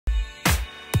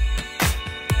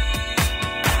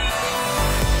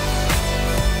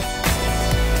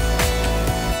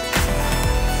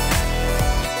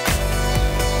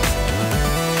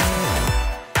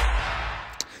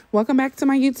Welcome back to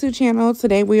my YouTube channel.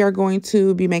 Today we are going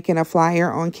to be making a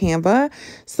flyer on Canva.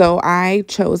 So I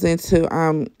chosen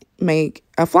to make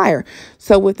a flyer.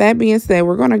 So with that being said,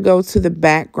 we're going to go to the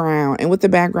background, and with the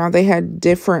background they had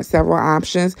several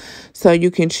options. So you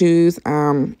can choose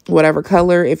whatever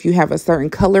color. If you have a certain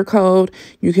color code,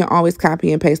 you can always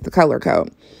copy and paste the color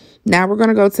code. Now we're going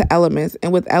to go to elements,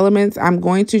 and with elements I'm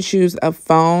going to choose a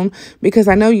phone because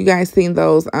I know you guys seen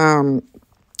those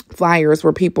flyers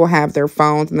where people have their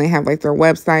phones and they have like their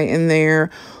website in there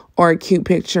or a cute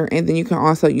picture, and then you can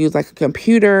also use like a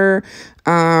computer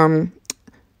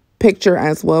picture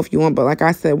as well if you want. But like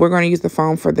I said, we're going to use the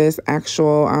phone for this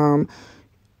actual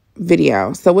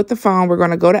video. So with the phone, we're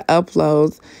going to go to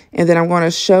uploads, and then I'm going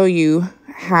to show you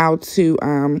how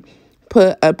to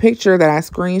put a picture that I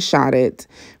screenshotted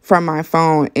from my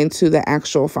phone into the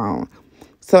actual phone.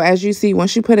 So as you see,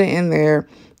 once you put it in there,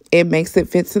 it makes it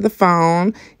fit to the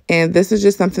phone. And this is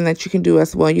just something that you can do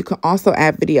as well. You can also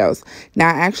add videos. Now,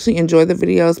 I actually enjoy the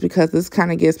videos because this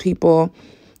kind of gives people,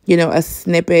 you know, a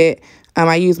snippet.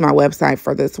 I use my website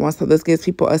for this one. So this gives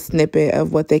people a snippet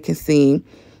of what they can see.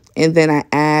 And then I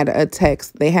add a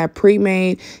text. They have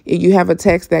pre-made. If you have a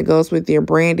text that goes with your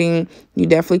branding, you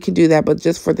definitely can do that. But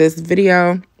just for this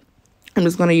video, I'm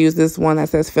just going to use this one that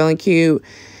says feeling cute.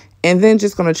 And then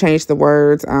just going to change the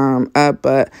words up.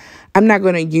 But I'm not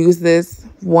going to use this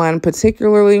one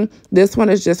particularly. This one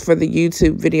is just for the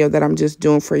YouTube video that I'm just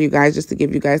doing for you guys, just to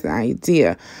give you guys an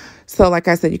idea. So like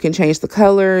I said, you can change the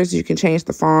colors, you can change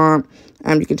the font,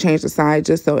 you can change the size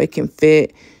just so it can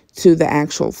fit to the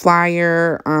actual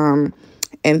flyer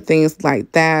and things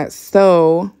like that.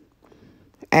 So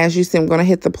as you see, I'm going to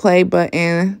hit the play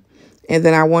button, and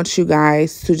then I want you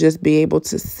guys to just be able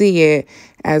to see it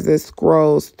as it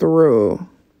scrolls through.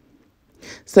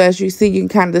 So as you see, you can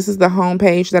kind of, this is the home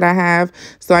page that I have.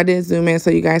 So I did zoom in so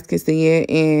you guys can see it,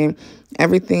 and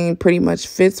everything pretty much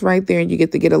fits right there. You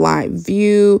get to get a live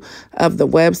view of the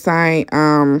website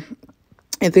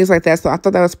and things like that. So I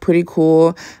thought that was pretty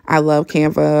cool. I love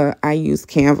Canva. I use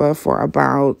Canva for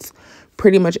about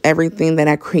pretty much everything that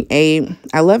I create.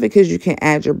 I love it because you can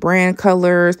add your brand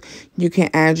colors, you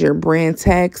can add your brand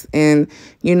text, and,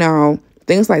 you know,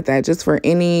 things like that. Just for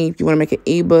any, if you want to make an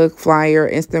ebook, flyer,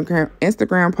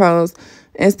 Instagram post,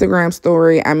 Instagram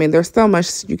story. I mean, there's so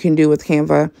much you can do with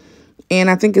Canva. And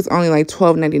I think it's only like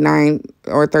 $12.99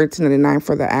 or $13.99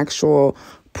 for the actual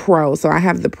pro. So I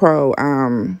have the pro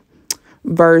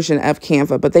version of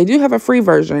Canva, but they do have a free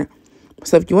version.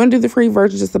 So if you want to do the free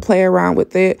version just to play around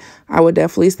with it, I would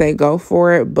definitely say go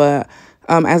for it. But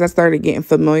as I started getting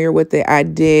familiar with it, I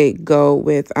did go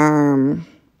with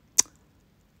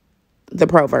the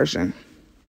pro version.